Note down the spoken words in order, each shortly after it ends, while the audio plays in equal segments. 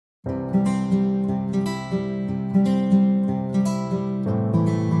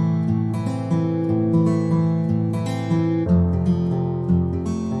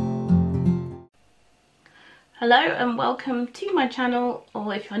Hello and welcome to my channel,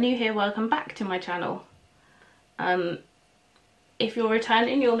 or if you're new here, welcome back to my channel. If you're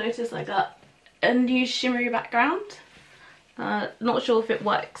returning, you'll notice I got a new shimmery background. Not sure if it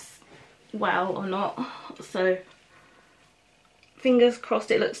works well or not, so fingers crossed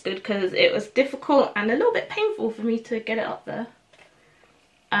it looks good, because it was difficult and a little bit painful for me to get it up there.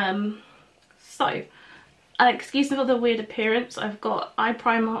 Excuse me for the weird appearance. I've got eye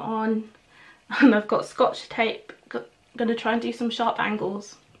primer on and I've got scotch tape. Gonna try and do some sharp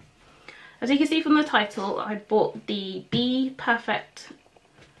angles. As you can see from the title, I bought the BPerfect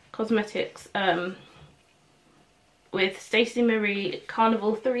Cosmetics with Stacey Marie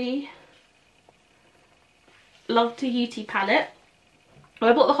Carnival 3 Love Tahiti palette.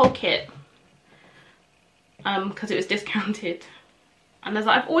 Well, I bought the whole kit because it was discounted, and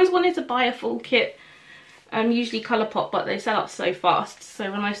I've always wanted to buy a full kit. Usually Colourpop, but they sell out so fast, so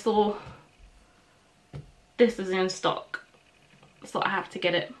when I saw this is in stock, I thought I have to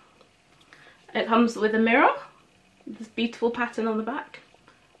get it. It comes with a mirror, this beautiful pattern on the back.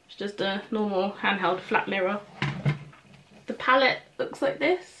 It's just a normal handheld flat mirror. The palette looks like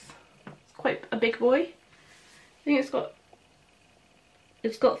this. It's quite a big boy. I think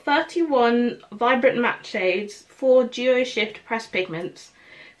it's got 31 vibrant matte shades, 4 duo shift pressed pigments,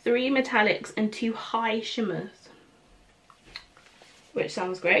 3 metallics and 2 high shimmers, which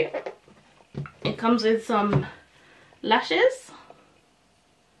sounds great. It comes with some lashes.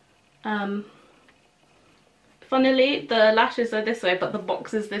 Funnily, the lashes are this way, but the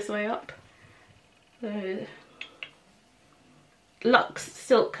box is this way up. So, Luxe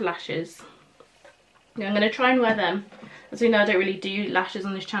Silk lashes. Yeah, I'm going to try and wear them. As you know, I don't really do lashes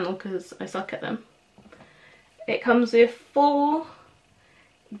on this channel because I suck at them. It comes with 4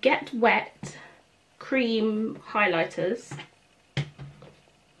 Get Wet cream highlighters,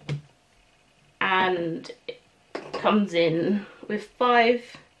 and it comes in with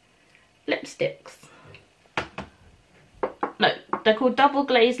 5 lipsticks. No, they're called Double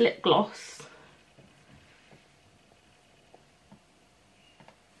Glazed Lip Gloss.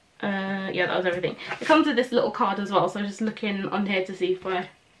 Yeah, that was everything. It comes with this little card as well, so I'm just looking on here to see if I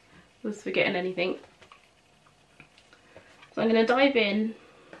was forgetting anything. So I'm going to dive in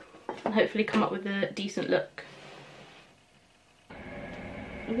and hopefully come up with a decent look.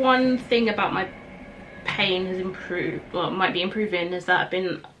 One thing about my pain has improved, well, might be improving, is that I've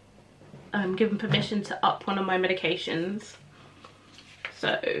been given permission to up one of my medications,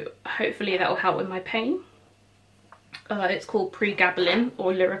 so hopefully that will help with my pain. It's called pregabalin,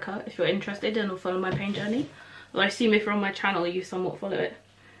 or Lyrica, if you're interested and will follow my pain journey. Well, I assume if you're on my channel you somewhat follow it.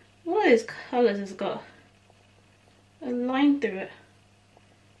 One of those colours has got a line through it.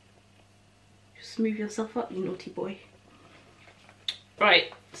 Just smooth yourself up, you naughty boy.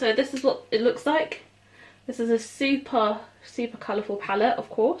 Right, so this is what it looks like. This is a super colourful palette, of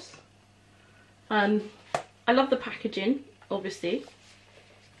course. I love the packaging, obviously.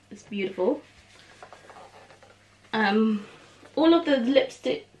 It's beautiful. All of the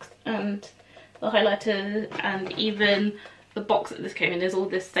lipsticks and the highlighter and even the box that this came in is all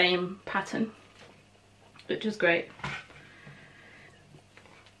this same pattern, which is great.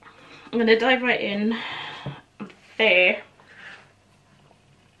 I'm going to dive right in there.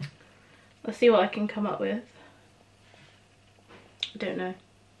 Let's see what I can come up with. I don't know.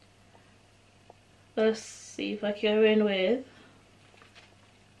 Let's see if I can go in with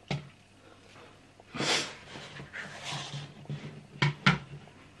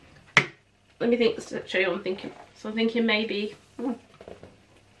let me think, show you what I'm thinking. So I'm thinking maybe,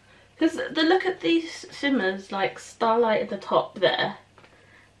 because the look at these shimmers, like Starlight at the top there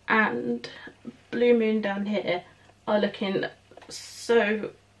and Blue Moon down here, are looking so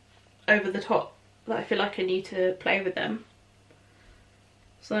over the top that I feel like I need to play with them.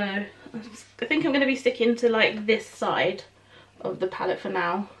 So I think I'm going to be sticking to like this side of the palette for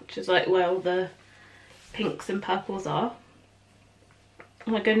now, which is like where all the pinks and purples are.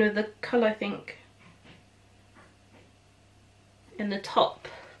 I'm going with the colour, I think, in the top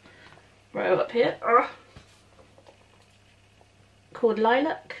row up here, called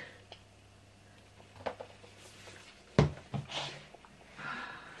Lilac.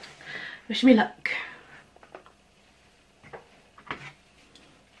 Wish me luck.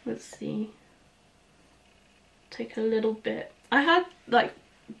 Let's see. Take a little bit. I had like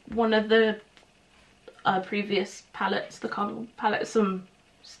one of the previous palettes, the Carnival palettes from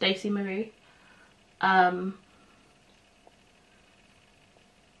Stacey Marie.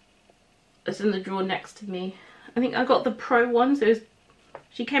 It's in the drawer next to me. I think I got the Pro one, so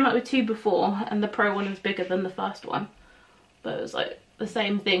she came out with 2 before, and the Pro one was bigger than the first one, but it was like the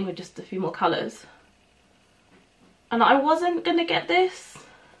same thing with just a few more colours. And I wasn't gonna get this,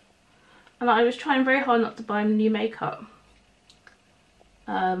 and I was trying very hard not to buy new makeup,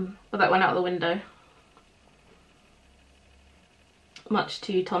 but that went out the window, much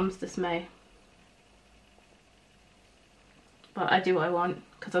to Tom's dismay. But I do what I want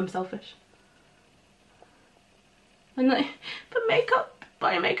because I'm selfish. And but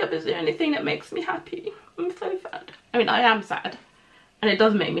buying makeup is the only thing that makes me happy. I'm so sad. I mean, I am sad, and it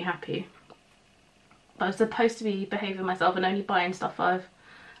does make me happy. But I'm supposed to be behaving myself and only buying stuff I've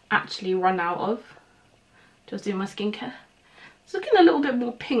actually run out of. Just doing my skincare. It's looking a little bit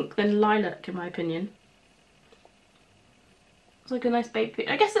more pink than lilac in my opinion. It's like a nice baby.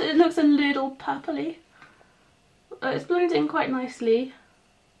 I guess it looks a little purpley. It's blended in quite nicely.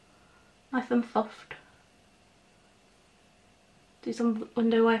 Nice and soft. Do some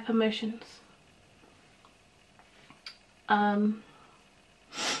window wiper motions.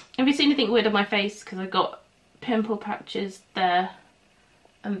 Have you seen anything weird on my face? Because I got pimple patches there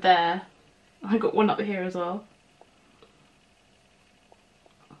and there. I got one up here as well.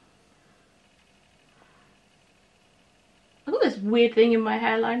 I got this weird thing in my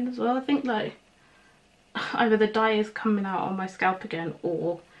hairline as well. I think like either the dye is coming out on my scalp again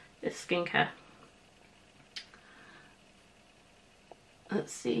or it's skincare.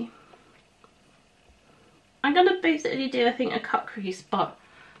 Let's see. I'm gonna basically do, I think, a cut crease, but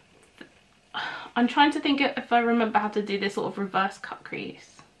I'm trying to think if I remember how to do this sort of reverse cut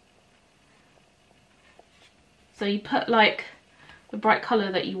crease. So you put like the bright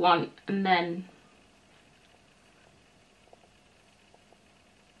colour that you want, and then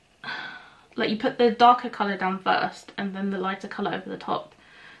like you put the darker colour down first and then the lighter colour over the top,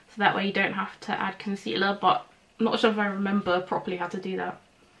 so that way you don't have to add concealer. But I'm not sure if I remember properly how to do that.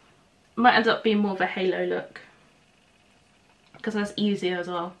 Might end up being more of a halo look because that's easier as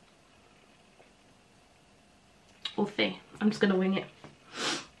well. We'll see. I'm just gonna wing it.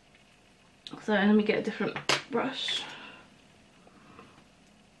 So let me get a different brush.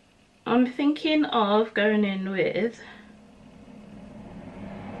 I'm thinking of going in with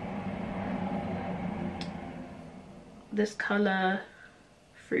this colour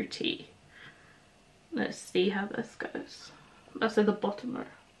Fruity. Let's see how this goes. That's at the bottom row.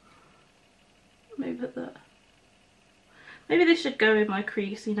 Maybe put that. Maybe this should go in my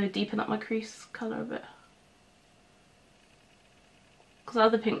crease, you know, deepen up my crease colour a bit. Because the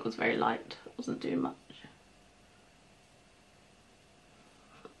other pink was very light, it wasn't doing much.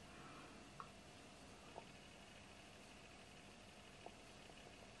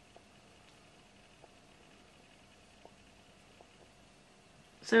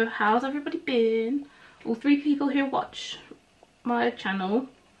 So how's everybody been? All 3 people who watch my channel.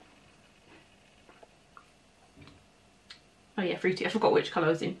 Oh yeah, Fruity, I forgot which colour I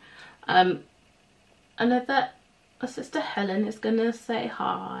was in. Another sister Helen is gonna say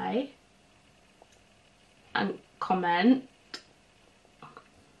hi and comment.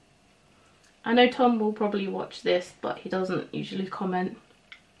 I know Tom will probably watch this, but he doesn't usually comment.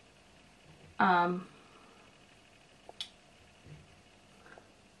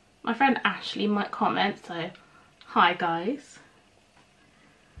 My friend Ashley might comment, so hi guys.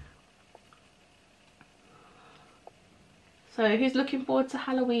 So who's looking forward to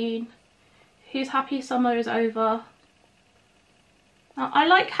Halloween? Who's happy summer is over? Now, I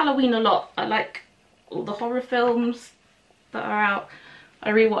like Halloween a lot. I like all the horror films that are out.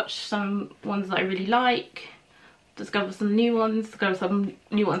 I rewatch some ones that I really like, discover some new ones, discover some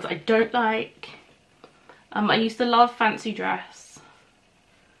new ones I don't like. I used to love Fancy Dress.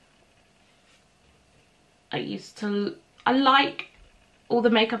 I like all the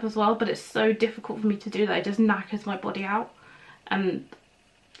makeup as well, but it's so difficult for me to do that. It just knackers my body out. And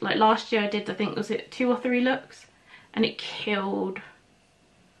like last year I did, I think, was it 2 or 3 looks, and it killed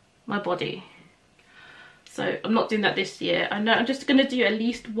my body. So I'm not doing that this year. I know I'm just gonna do at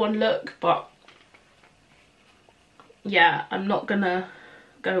least 1 look, but yeah, I'm not gonna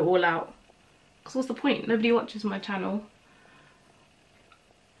go all out. Because what's the point? Nobody watches my channel.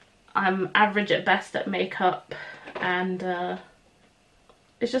 I'm average at best at makeup, and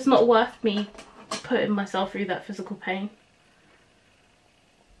it's just not worth me putting myself through that physical pain.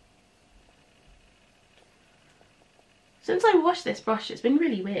 Since I washed this brush, it's been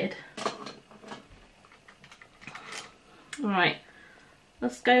really weird. Alright,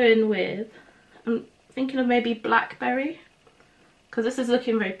 let's go in with, I'm thinking of maybe Blackberry, because this is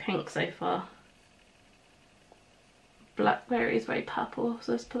looking very pink so far. Blackberry is very purple,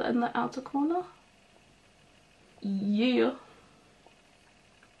 so let's put it in the outer corner. Yeah.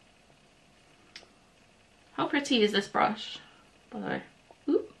 How pretty is this brush, by the way?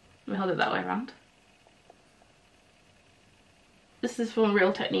 Ooh, let me hold it that way around. This is from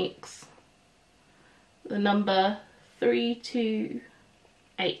Real Techniques. The number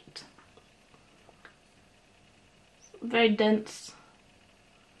 328. Very dense.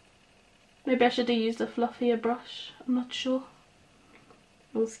 Maybe I should have used a fluffier brush. I'm not sure.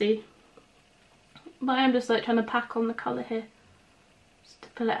 We'll see. But I am just like trying to pack on the colour here. Just to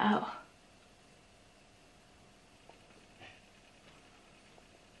pull it out.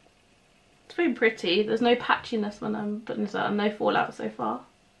 It's very pretty. There's no patchiness when I'm putting this out and no fallout so far.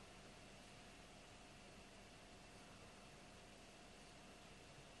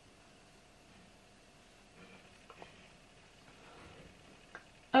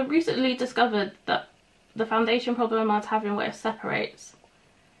 I've recently discovered that the foundation problem I was having where it separates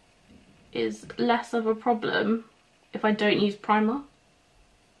is less of a problem if I don't use primer.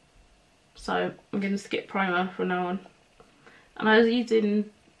 So I'm going to skip primer from now on. And I was using,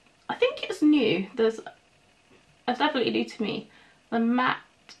 I think it's new, it's definitely new to me, the Matte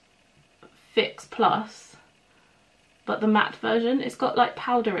Fix Plus, but the matte version. It's got like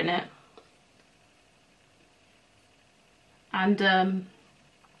powder in it. And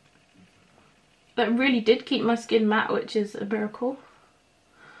that really did keep my skin matte, which is a miracle.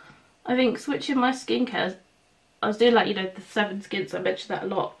 I think switching my skincare, I was doing like, you know, the 7 skins, I mentioned that a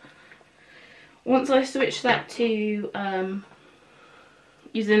lot. Once I switched that to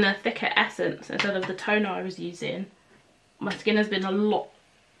using a thicker essence instead of the toner I was using, my skin has been a lot,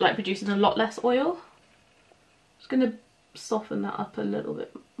 like producing a lot less oil. Just going to soften that up a little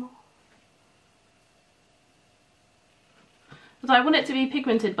bit more. Because I want it to be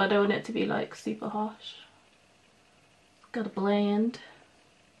pigmented, but I don't want it to be like super harsh. Gotta blend.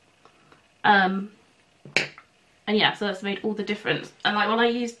 And yeah, so that's made all the difference. And like when I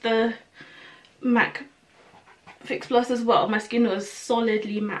used the MAC Fix Plus as well, my skin was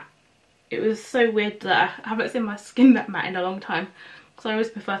solidly matte. It was so weird that I haven't seen my skin that matte in a long time. So I always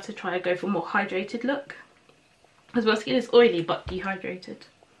prefer to try and go for a more hydrated look. Because my skin is oily but dehydrated.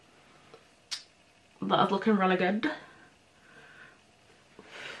 That was looking really good.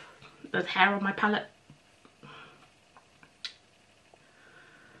 There's hair on my palette.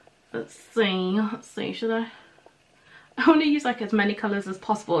 Let's see, should I want to use like as many colours as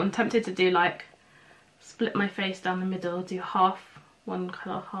possible. I'm tempted to do like, split my face down the middle, do half one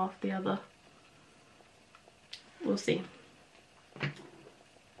colour, half the other. We'll see.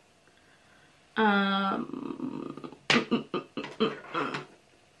 Why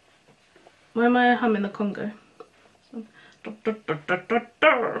am I humming the Congo?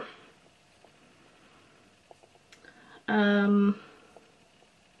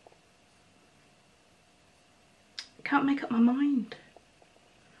 Can't make up my mind.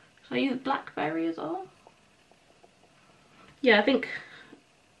 Should I use blackberry as well? Yeah, I think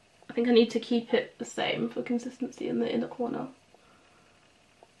I need to keep it the same for consistency in the inner corner.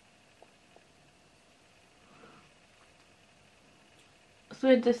 So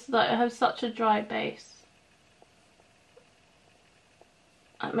with this, like, I have such a dry base.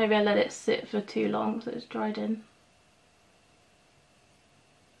 Maybe I let it sit for too long so it's dried in.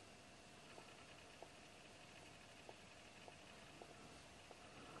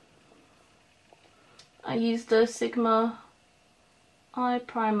 I used the Sigma eye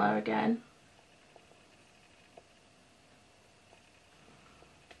primer again.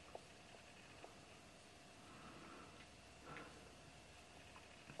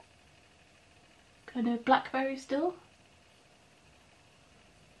 Kind of blackberry still.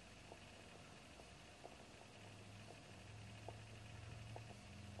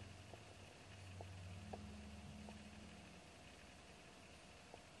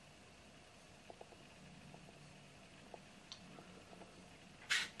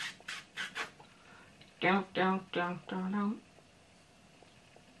 Down.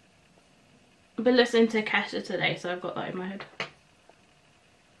 I've been listening to Kesha today, so I've got that in my head.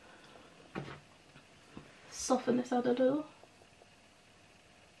 Soften this out a little.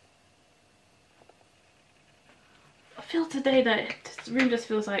 I feel today that this room just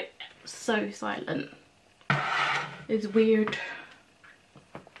feels like so silent. It's weird.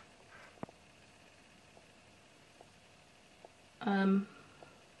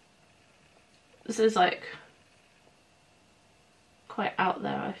 This is like quite out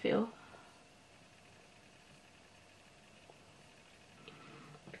there, I feel.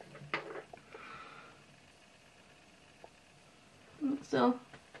 So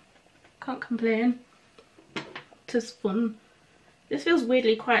can't complain. Just fun. This feels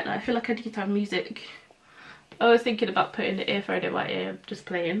weirdly quiet. Like, I feel like I need to have music. I was thinking about putting the earphone in my ear, just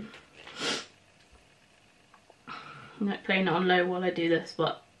playing. Like playing it on low while I do this,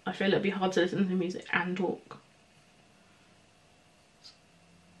 but I feel it'd be hard to listen to music and talk.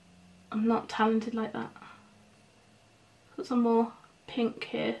 I'm not talented like that. Put some more pink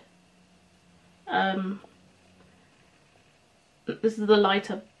here. This is the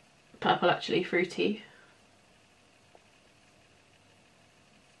lighter purple actually, fruity.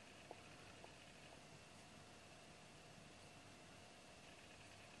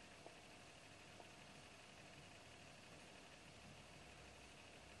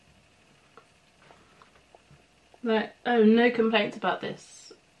 Right, oh, no complaints about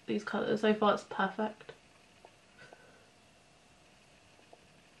these colours. So far it's perfect.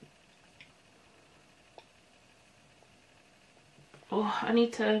 Oh, I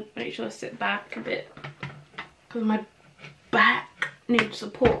need to make sure I sit back a bit because my back needs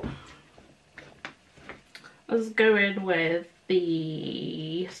support. Let's go in with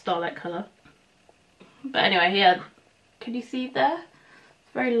the Starlight colour. But anyway, yeah, can you see there?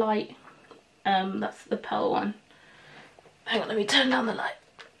 It's very light. That's the pearl one. Hang on, let me turn down the light.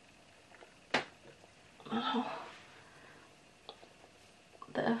 Oh.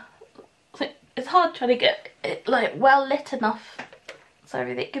 There. It's hard trying to get it like well lit enough so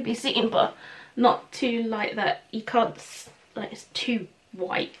everything can be seen, but not too light that you can't, like it's too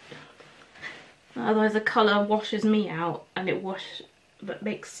white. Otherwise the colour washes me out and but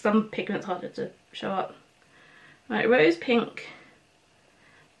makes some pigments harder to show up. Right, rose pink.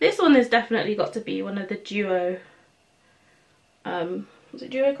 This one has definitely got to be one of the duo, was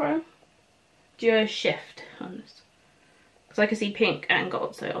it duochrome? Duo shift on this. Because I can see pink and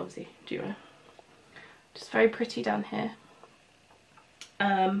gold, so obviously duo. Just very pretty down here.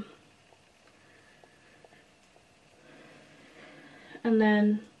 And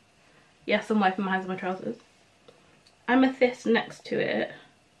then, yes, I'm wiping my hands on my trousers. Amethyst next to it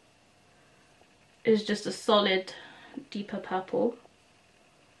is just a solid, deeper purple.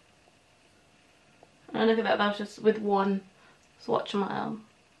 And look at that, that was just with one swatch on my arm.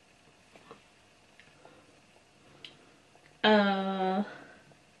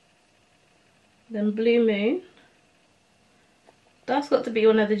 Then Blue Moon. That's got to be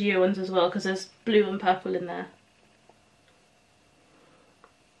one of the duo ones as well because there's blue and purple in there.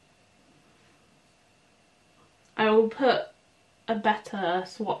 I will put a better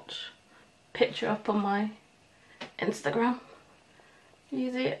swatch picture up on my Instagram.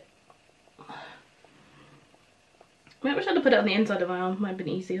 Easy. Maybe I should have put it on the inside of my arm, might have been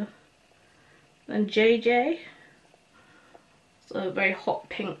easier. Then JJ. It's a very hot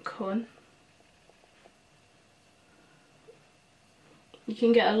pink one. You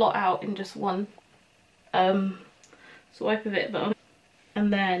can get a lot out in just one swipe of it, but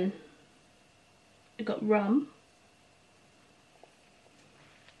and then I got Rum.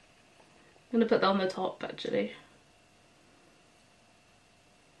 I'm gonna put that on the top actually.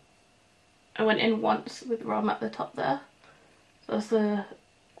 I went in once with Rum at the top there. So that's the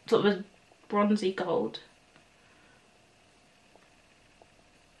sort of a bronzy gold.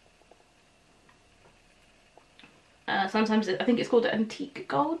 Sometimes I think it's called antique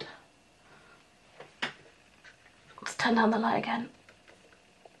gold. Let's turn down the light again.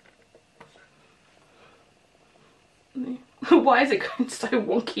 Why is it going so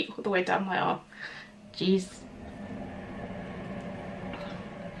wonky all the way down my arm? Jeez.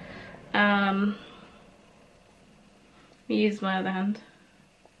 Use my other hand.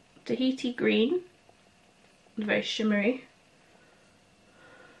 Tahiti green. Very shimmery.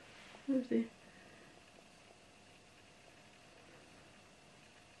 Let's see.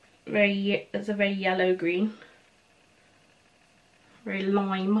 It's a very yellow green. Very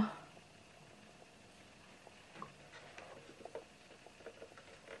lime.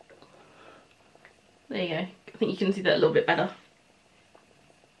 There you go. I think you can see that a little bit better.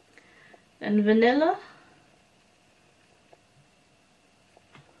 Then Vanilla.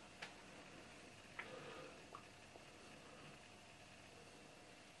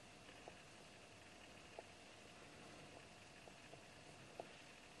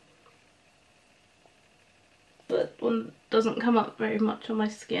 But one doesn't come up very much on my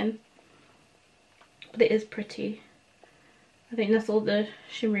skin. But it is pretty. I think that's all the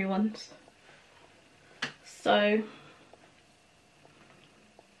shimmery ones. So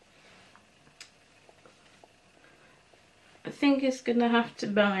I think it's gonna have to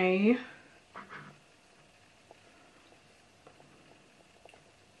be I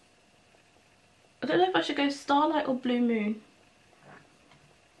don't know if I should go Starlight or Blue Moon.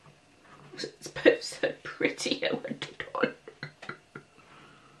 It's both so pretty. I went it on.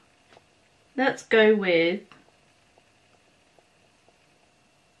 Let's go with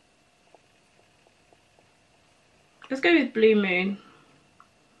Blue Moon.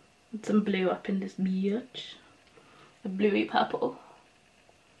 Put some blue up in this bitch. A bluey purple.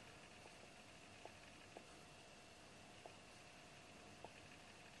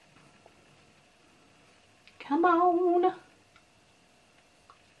 Come on.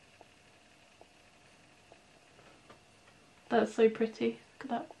 That's so pretty. Look at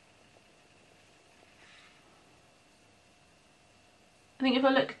that. I think if I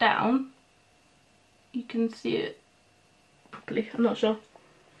look down, you can see it properly. I'm not sure.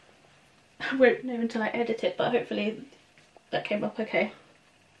 I won't know until I edit it, but hopefully that came up okay.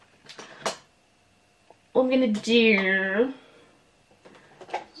 What I'm going to do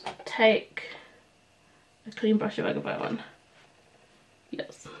is take a clean brush if I can find one.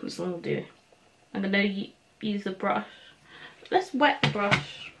 Yes, this one will do. I'm going to use a brush. Let's wet the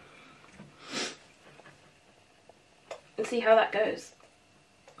brush and see how that goes.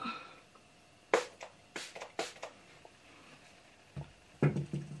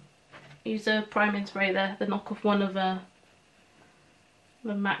 Use a priming spray there, the knockoff one of the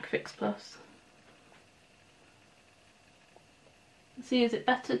MAC Fix Plus. See, is it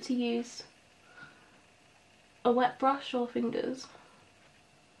better to use a wet brush or fingers?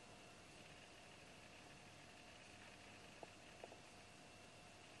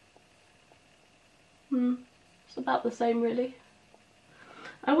 It's about the same really.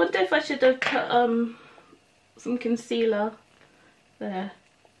 I wonder if I should have put some concealer there,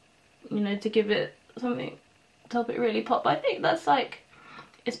 you know, to give it something to help it really pop. But I think that's like,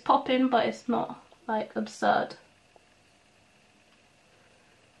 it's popping but it's not like absurd.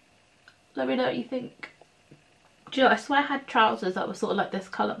 Let me know what you think. Do you know, I swear I had trousers that were sort of like this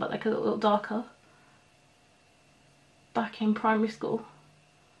colour but like a little darker back in primary school.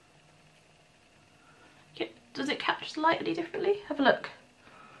 Does it catch the light any differently? Have a look.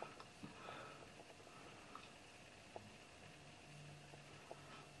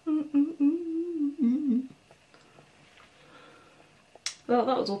 Well,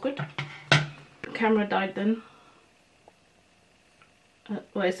 that was awkward. The camera died then.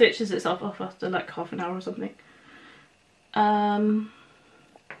 Well, it switches itself off after like half an hour or something. So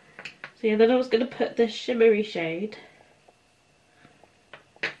yeah, then I was going to put this shimmery shade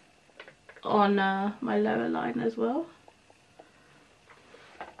on my lower line as well.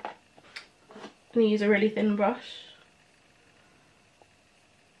 I'm going to use a really thin brush.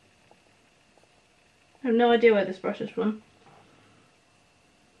 I have no idea where this brush is from.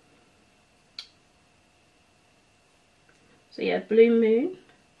 So yeah, Blue Moon.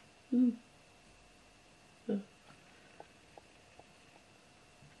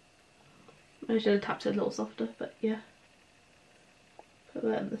 I should have tapped it a little softer, but yeah. Put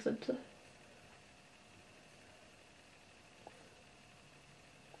that in the centre.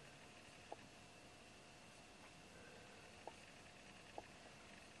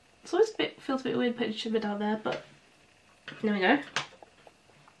 It's always feels a bit weird putting shimmer down there, but there we go.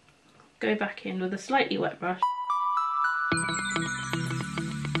 Go back in with a slightly wet brush.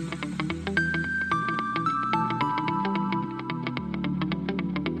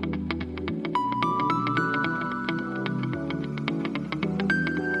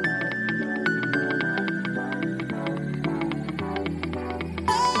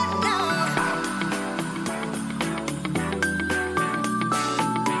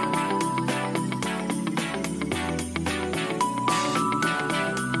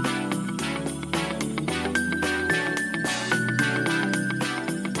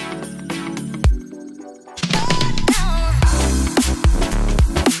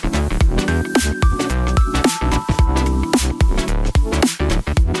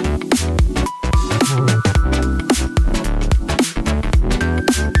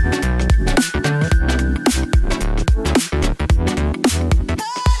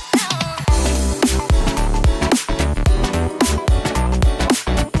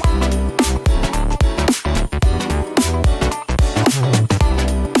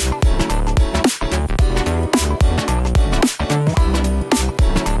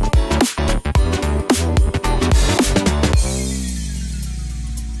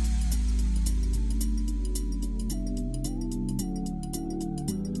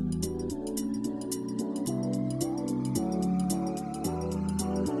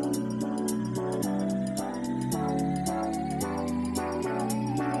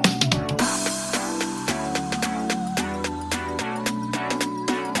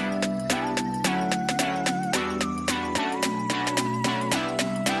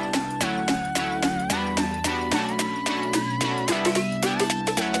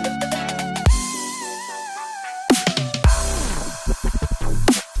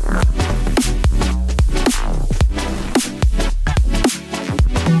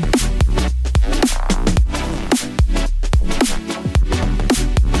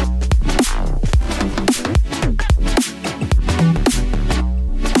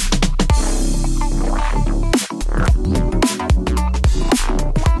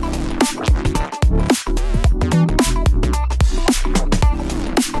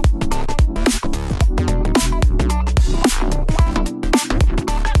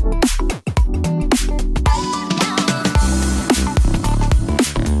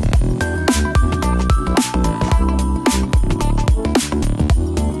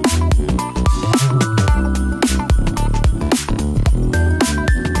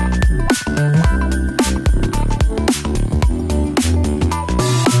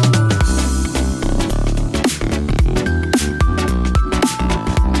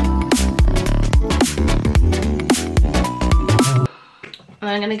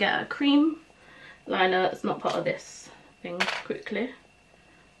 I'm going to get a cream liner that's not part of this thing quickly.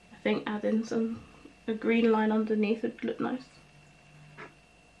 I think adding a green line underneath would look nice.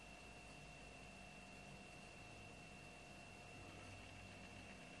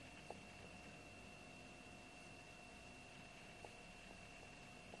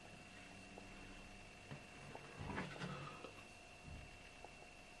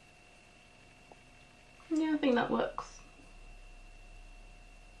 Yeah, I think that works.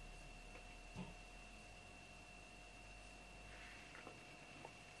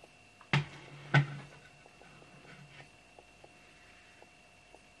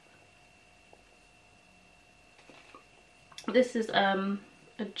 This is a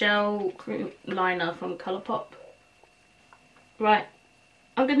gel cream liner from Colourpop. Right,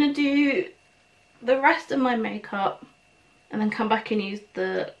 I'm gonna do the rest of my makeup and then come back and use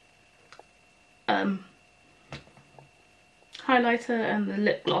the highlighter and the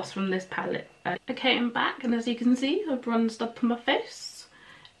lip gloss from this palette. Okay, I'm back, and as you can see, I've bronzed up on my face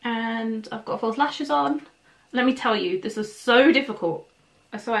and I've got false lashes on. Let me tell you, this is so difficult.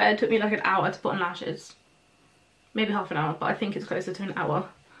 I swear it took me like an hour to put on lashes. Maybe half an hour, but I think it's closer to an hour.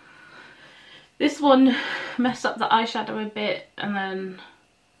 This one messed up the eyeshadow a bit, and then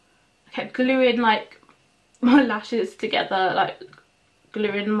I kept gluing like my lashes together, like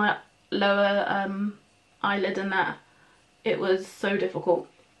gluing my lower eyelid and that. It was so difficult.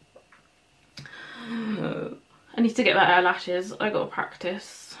 I need to get better eyelashes. I gotta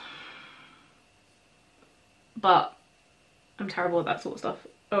practice. But I'm terrible at that sort of stuff.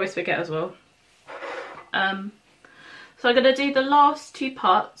 I always forget as well. So I'm going to do the last two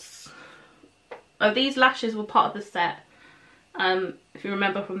parts. Oh, these lashes were part of the set, if you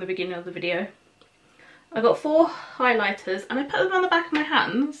remember from the beginning of the video. I got 4 highlighters and I put them on the back of my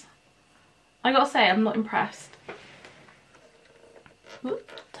hands. I gotta say, I'm not impressed. Whoop,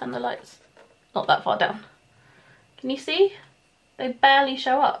 turn the lights not that far down. Can you see? They barely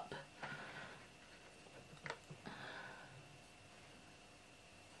show up.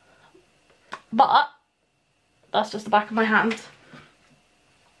 But that's just the back of my hand.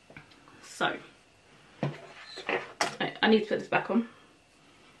 So, I need to put this back on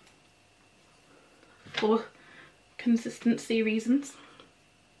for consistency reasons.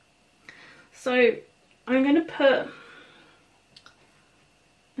 So, I'm going to put,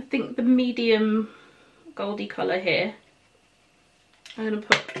 I think, the medium goldy colour here. I'm going to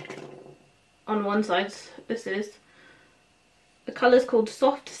put on one side, this is, the colour's called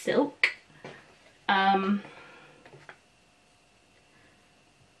Soft Silk.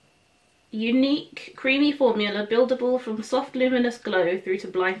 Unique creamy formula, buildable from soft luminous glow through to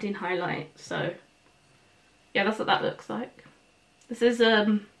blinding highlight. So yeah, that's what that looks like. This is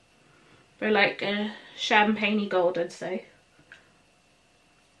very like a champagne-y gold, I'd say.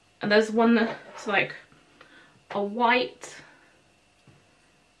 And there's one that's like a white,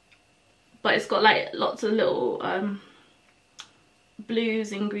 but it's got like lots of little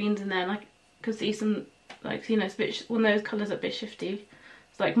blues and greens in there, and I could see some, like, you know, it's a bit, one of those colours that are a bit shifty.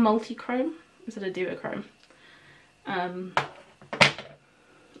 It's like multi-chrome instead of duochrome.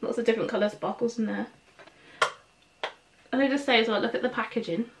 Lots of different colour sparkles in there. And I just say as well, look at the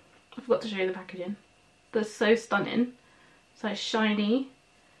packaging. I forgot to show you the packaging. They're so stunning. It's like shiny.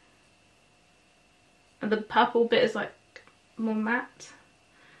 And the purple bit is like more matte.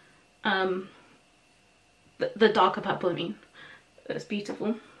 The darker purple, I mean. That's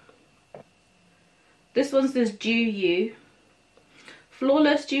beautiful. This one says Dew You.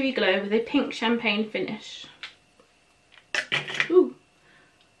 Flawless dewy glow with a pink champagne finish. Ooh.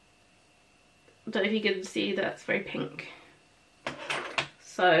 I don't know if you can see that it's very pink.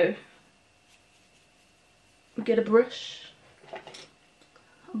 So, get a brush.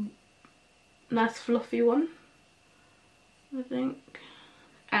 Nice fluffy one, I think.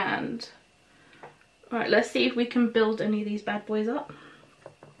 And, right, let's see if we can build any of these bad boys up.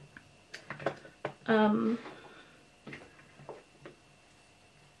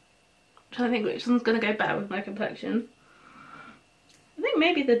 I think which one's going to go better with my complexion. I think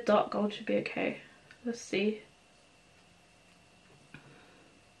maybe the dark gold should be okay. Let's see.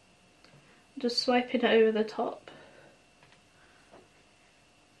 Just swiping it over the top.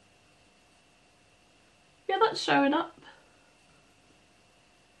 Yeah, that's showing up.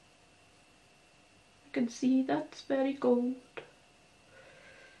 I can see that's very gold.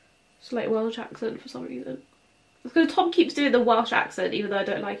 It's like Welsh accent for some reason. Because Tom keeps doing the Welsh accent even though I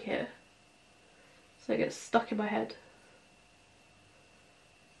don't like it. So it gets stuck in my head.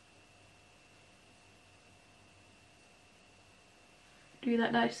 Do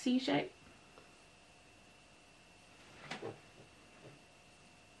that nice C shape.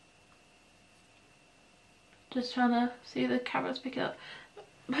 Just trying to see the camera's picking up.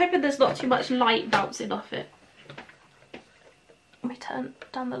 I'm hoping there's not too much light bouncing off it. Let me turn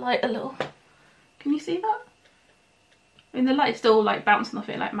down the light a little. Can you see that? I mean, the light's still like bouncing off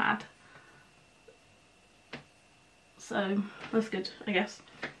it like mad. So that's good, I guess.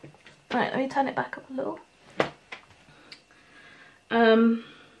 Right, let me turn it back up a little. I'm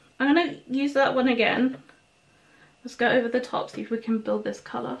gonna use that one again. Let's go over the top, see if we can build this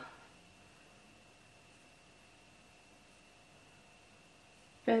colour.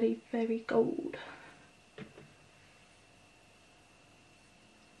 Very, very gold.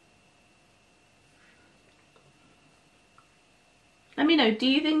 Let me know, do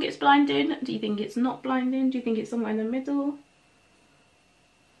you think it's blinding? Do you think it's not blinding? Do you think it's somewhere in the middle?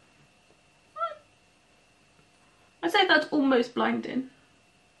 I'd say that's almost blinding.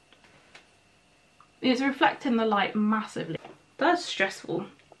 It's reflecting the light massively. That's stressful.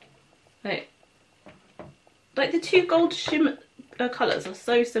 Like the two gold shimmer colours are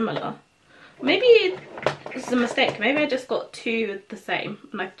so similar. Maybe it's a mistake. Maybe I just got two the same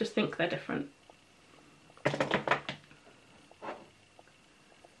and I just think they're different.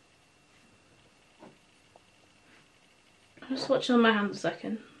 I'm just watching on my hands a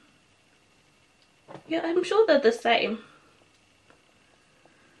second. Yeah, I'm sure they're the same.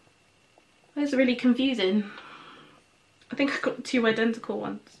 That's really confusing. I think I got two identical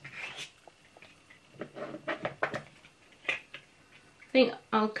ones. I think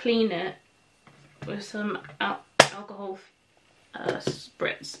I'll clean it with some alcohol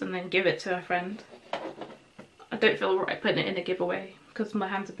spritz and then give it to a friend. I don't feel right putting it in a giveaway because my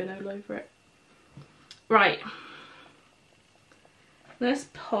hands have been all over it. Right. Let's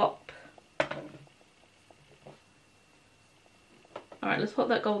pop. Alright, let's pop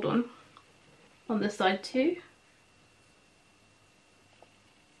that gold on this side too.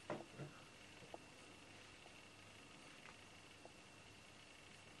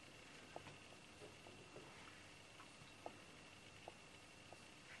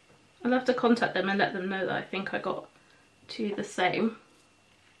 I'll have to contact them and let them know that I think I got two the same.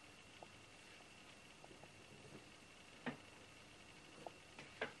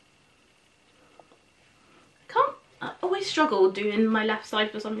 I always struggle doing my left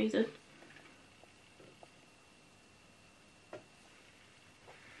side for some reason.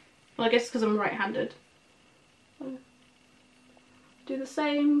 Well, I guess because I'm right-handed. So, do the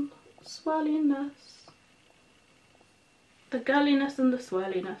same swirliness. The girliness and the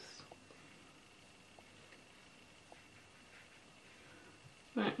swirliness.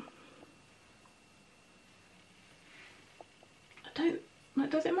 Right. Like,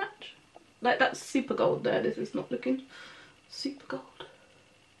 does it match? Like, that's super gold there. This is not looking super gold.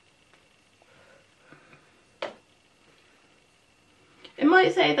 It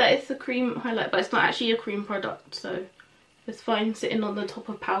might say that it's a cream highlight, but it's not actually a cream product, so it's fine sitting on the top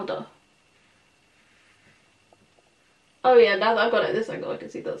of powder. Oh yeah, now that I've got it this angle, I can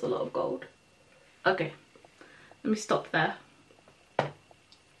see that's a lot of gold. Okay, let me stop there.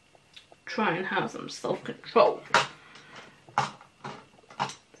 Try and have some self-control.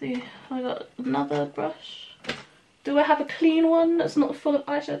 See, I got another brush. Do I have a clean one that's not full of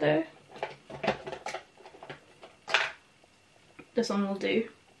eyeshadow? This one will do.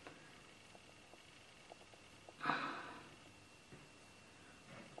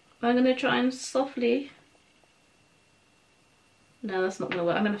 I'm going to try and softly... No, that's not going to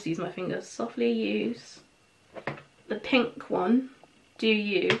work. I'm going to have to use my fingers. Softly use the pink one. Do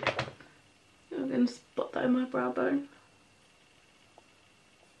you? I'm going to spot that in my brow bone.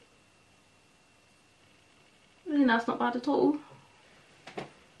 I think that's not bad at all.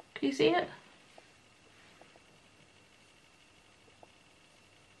 Can you see it?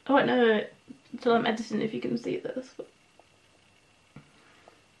 I won't know until I'm editing if you can see this. But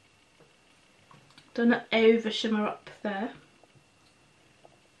don't over shimmer up there.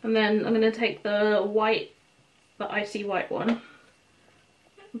 And then I'm going to take the white, the icy white one,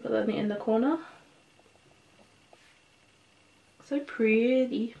 and put that in the corner. So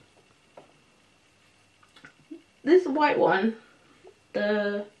pretty. This white one,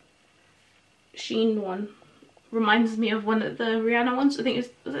 the Sheen one, reminds me of one of the Rihanna ones. I think it's,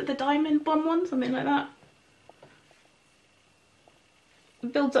 was it the Diamond Bomb one? Something like that.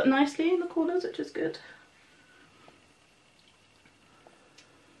 It builds up nicely in the corners, which is good.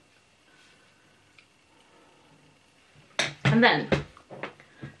 And then,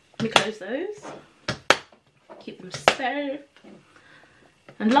 let me close those. Keep them safe.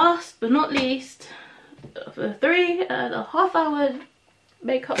 And last but not least, for a 3.5 hour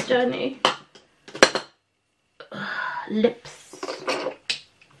makeup journey, lips.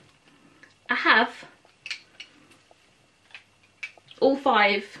 I have all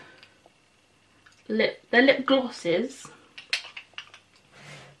 5 they're lip glosses.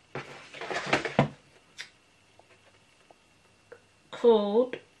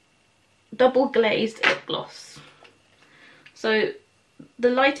 Called Double Glazed Lip Gloss. So the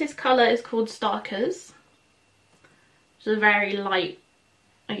lightest colour is called Starkers, which is a very light,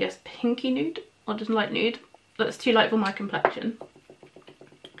 I guess, pinky nude, or just light nude. That's too light for my complexion.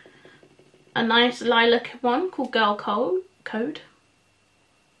 A nice lilac one called Girl Code.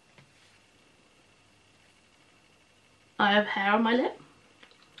 I have hair on my lip.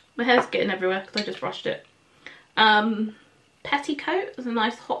 My hair's getting everywhere because I just brushed it. Petticoat is a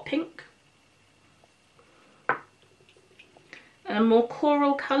nice hot pink. And a more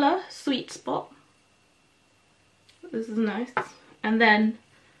coral colour, Sweet Spot. This is nice. And then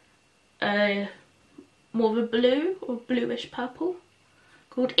more of a blue or bluish purple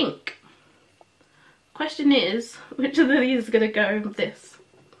called Ink. Question is, which of these is going to go with this?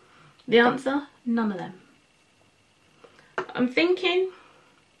 The answer, none of them. I'm thinking,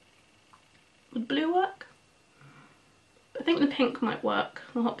 would blue work? I think the pink might work,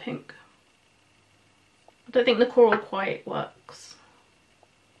 the hot pink. I don't think the coral quite works.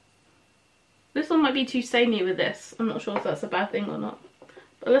 This one might be too samey with this. I'm not sure if that's a bad thing or not.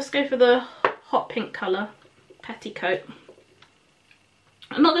 But let's go for the hot pink colour, Petticoat.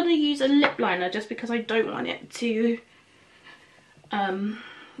 I'm not going to use a lip liner just because I don't want it to,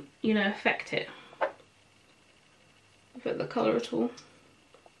 you know, affect it. Affect the colour at all.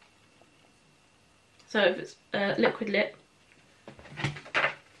 So if it's liquid lip,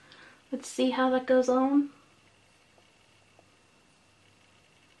 let's see how that goes on.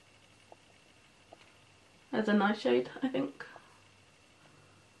 That's a nice shade, I think.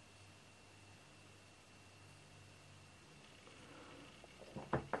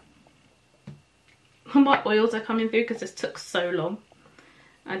 My oils are coming through because this took so long.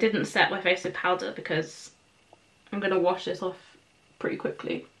 I didn't set my face with powder because I'm going to wash this off pretty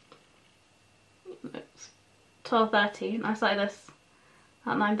quickly. It's 12:30 and I started this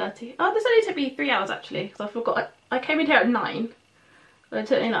at 9:30. Oh, this only took me 3 hours actually, because I forgot. I came in here at 9. But it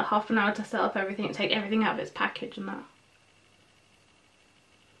took me like half an hour to set up everything and take everything out of its package and that.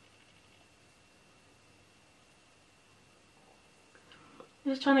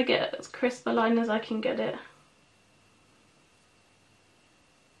 Just trying to get as crisp a line as I can get it.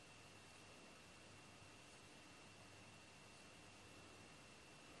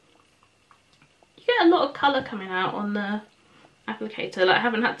 You get a lot of colour coming out on the applicator. Like, I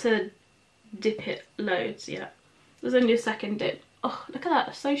haven't had to dip it loads yet. There's only a second dip. Oh, look at that,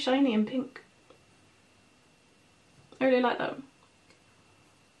 it's so shiny and pink. I really like that.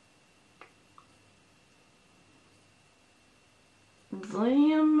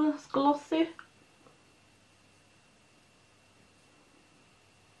 Damn, that's glossy.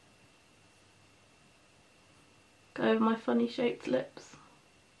 Go over my funny shaped lips.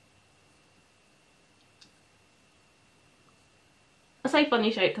 I say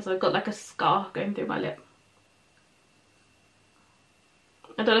funny shape because I've got like a scar going through my lip.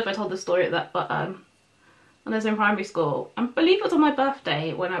 I don't know if I told the story of that, but when I was in primary school, I believe it was on my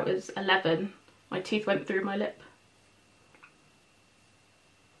birthday when I was 11, my tooth went through my lip.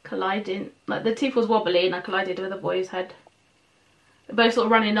 Colliding, like the tooth was wobbly and I collided with a boy's head. They're both sort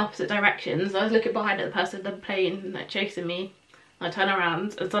of running in opposite directions. I was looking behind at the person, the plane like chasing me. And I turn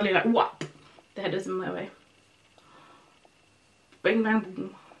around and suddenly like whap, the head was in my way. Bing bang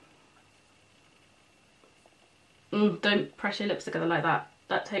boom. Don't press your lips together like that.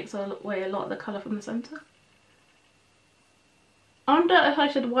 That takes away a lot of the colour from the centre. I wonder if I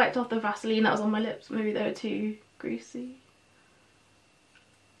should have wiped off the Vaseline that was on my lips. Maybe they were too greasy.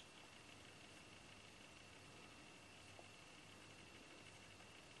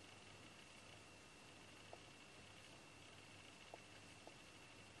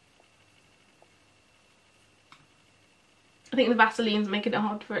 I think the Vaseline's making it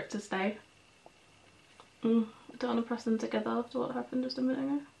hard for it to stay. I don't want to press them together after what happened just a minute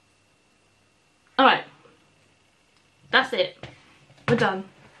ago. Alright. That's it. We're done.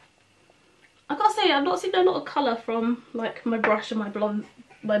 I gotta say, I've not seen a lot of colour from like my brush and my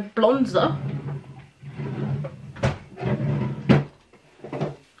bronzer.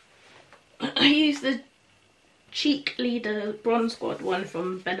 I used the Cheekleaders Bronze Squad one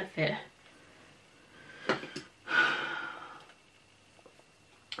from Benefit.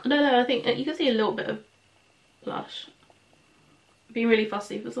 I don't know, I think you can see a little bit of blush. Being really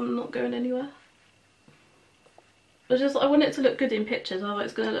fussy because I'm not going anywhere. But just, I want it to look good in pictures, otherwise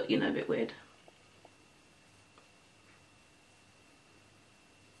it's going to look, you know, a bit weird.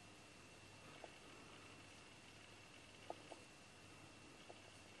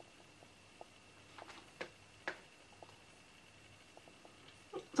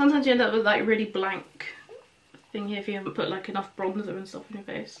 sometimes you end up with like really blank thing here if you haven't put like enough bronzer and stuff on your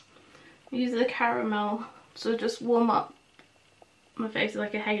face. I use the caramel to just warm up my face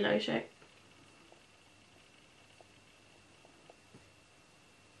like a halo shape.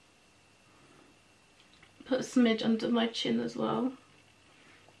 Put a smidge under my chin as well.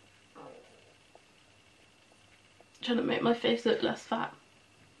 Trying to make my face look less fat.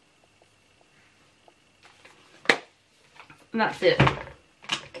 And that's it.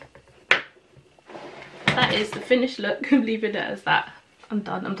 That is the finished look. I'm leaving it as that. I'm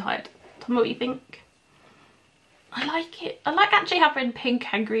done, I'm tired. Tell me what you think. I like it. I like actually having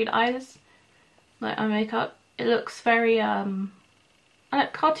pink and green eyes, like eye makeup. It looks very I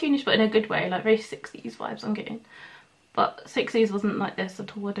like cartoonish, but in a good way, like very 60s vibes I'm getting. But 60s wasn't like this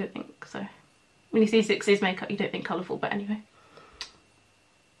at all, I don't think. So when you see 60s makeup, you don't think colourful, but anyway.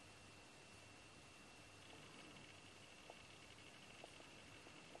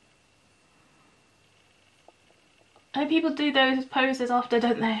 I know people do those poses after,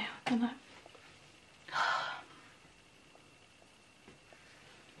 don't they? I don't know.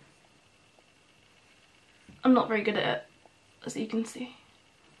 I'm not very good at it, as you can see.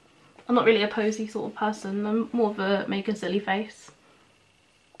 I'm not really a posy sort of person. I'm more of a make a silly face.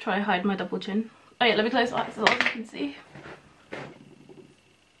 Try and hide my double chin. Oh yeah, let me close my eyes so you can see.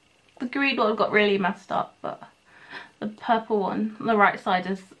 The green one got really messed up, but the purple one on the right side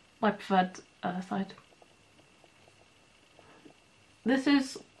is my preferred side. This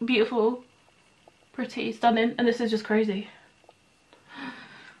is beautiful, pretty, stunning, and this is just crazy.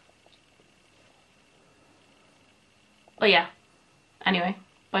 But yeah, anyway,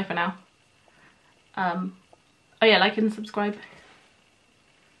 bye for now. Oh yeah, like and subscribe.